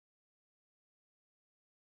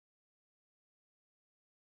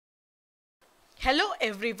Hello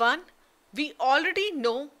everyone. We already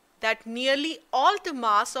know that nearly all the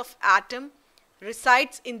mass of atom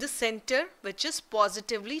resides in the center, which is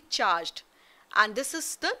positively charged, and this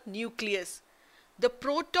is the nucleus. The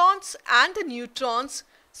protons and the neutrons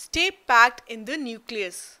stay packed in the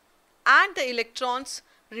nucleus, and the electrons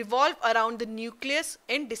revolve around the nucleus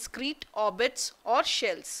in discrete orbits or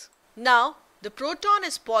shells. Now, the proton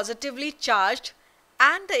is positively charged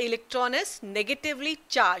and the electron is negatively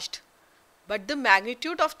charged, but the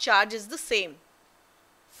magnitude of charge is the same.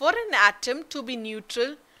 For an atom to be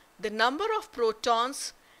neutral, the number of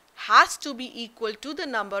protons has to be equal to the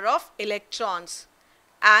number of electrons,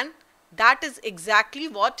 and that is exactly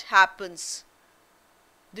what happens.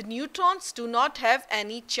 The neutrons do not have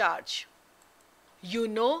any charge. You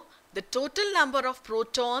know, the total number of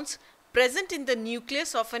protons present in the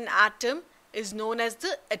nucleus of an atom is known as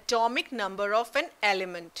the atomic number of an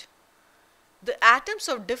element. The atoms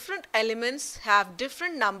of different elements have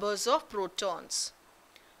different numbers of protons.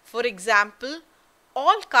 For example,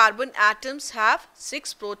 all carbon atoms have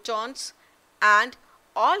 6 protons and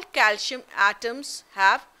all calcium atoms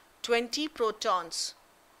have 20 protons.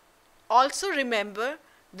 Also remember,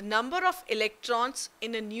 the number of electrons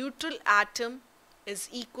in a neutral atom is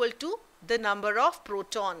equal to the number of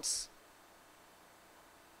protons.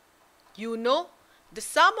 You know, the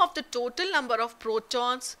sum of the total number of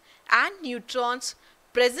protons and neutrons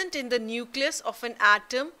present in the nucleus of an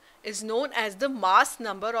atom is known as the mass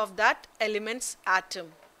number of that element's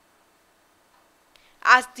atom.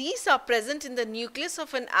 As these are present in the nucleus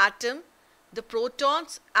of an atom, the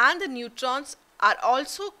protons and the neutrons are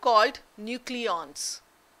also called nucleons.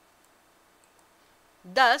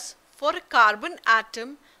 Thus, for a carbon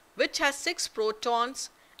atom which has 6 protons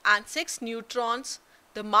and 6 neutrons,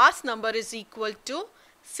 the mass number is equal to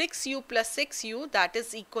 6u plus 6u, that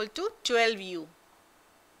is equal to 12u.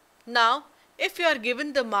 Now, if you are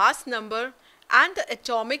given the mass number and the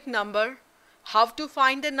atomic number, how to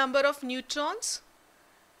find the number of neutrons?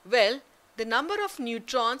 Well, the number of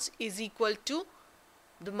neutrons is equal to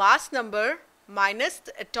the mass number minus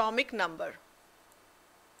the atomic number.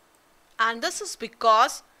 And this is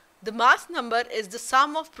because the mass number is the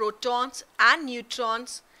sum of protons and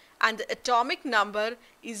neutrons, and the atomic number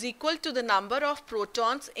is equal to the number of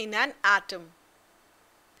protons in an atom.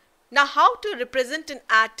 Now, how to represent an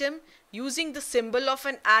atom using the symbol of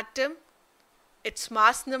an atom, its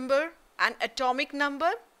mass number and atomic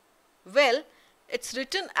number? Well, it's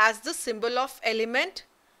written as the symbol of element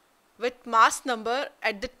with mass number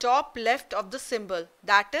at the top left of the symbol,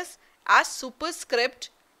 that is as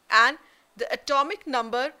superscript, and the atomic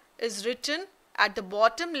number is written at the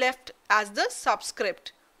bottom left as the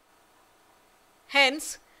subscript.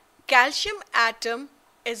 Hence, calcium atom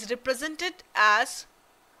is represented as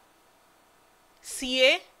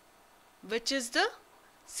Ca, which is the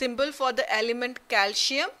symbol for the element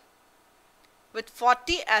calcium, with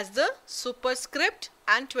 40 as the superscript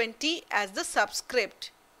and 20 as the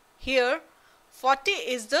subscript. Here, 40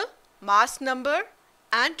 is the mass number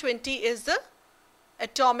and 20 is the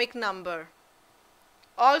atomic number.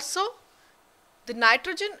 Also, the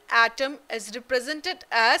nitrogen atom is represented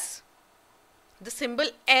as the symbol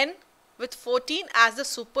N with 14 as the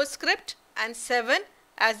superscript and 7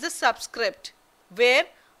 as the subscript, where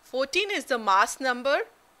 14 is the mass number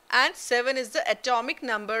and 7 is the atomic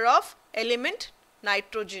number of element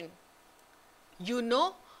nitrogen. You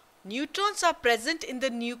know, neutrons are present in the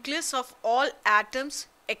nucleus of all atoms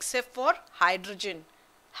except for hydrogen.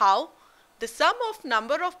 How? The sum of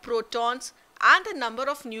number of protons and the number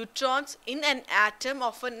of neutrons in an atom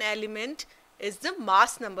of an element is the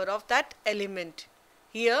mass number of that element.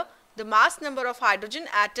 Here, the mass number of hydrogen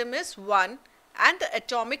atom is 1 and the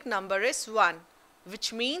atomic number is 1,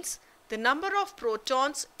 which means the number of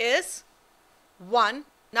protons is 1.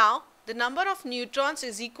 Now, the number of neutrons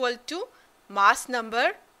is equal to mass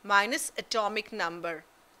number minus atomic number,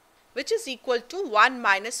 which is equal to 1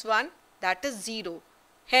 minus 1, that is 0.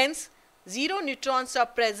 Hence, 0 neutrons are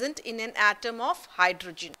present in an atom of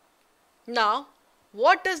hydrogen. Now,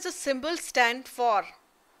 what does the symbol stand for?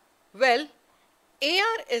 Well,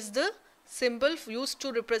 Ar is the symbol used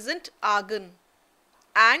to represent argon,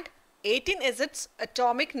 and 18 is its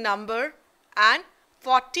atomic number and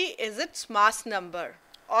 40 is its mass number.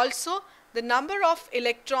 Also, the number of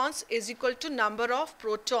electrons is equal to number of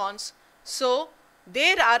protons. So,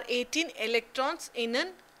 there are 18 electrons in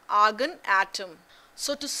an argon atom.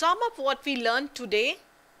 So, to sum up what we learned today,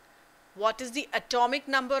 what is the atomic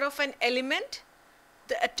number of an element?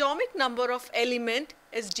 The atomic number of element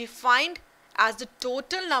is defined as the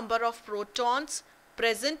total number of protons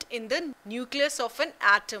present in the nucleus of an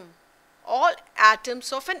atom. all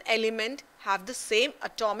atoms of an element have the same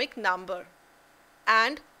atomic number.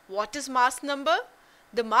 And what is mass number?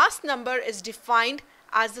 The mass number is defined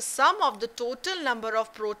as the sum of the total number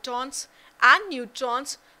of protons and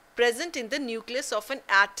neutrons present in the nucleus of an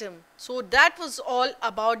atom. So that was all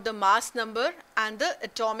about the mass number and the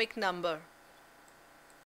atomic number.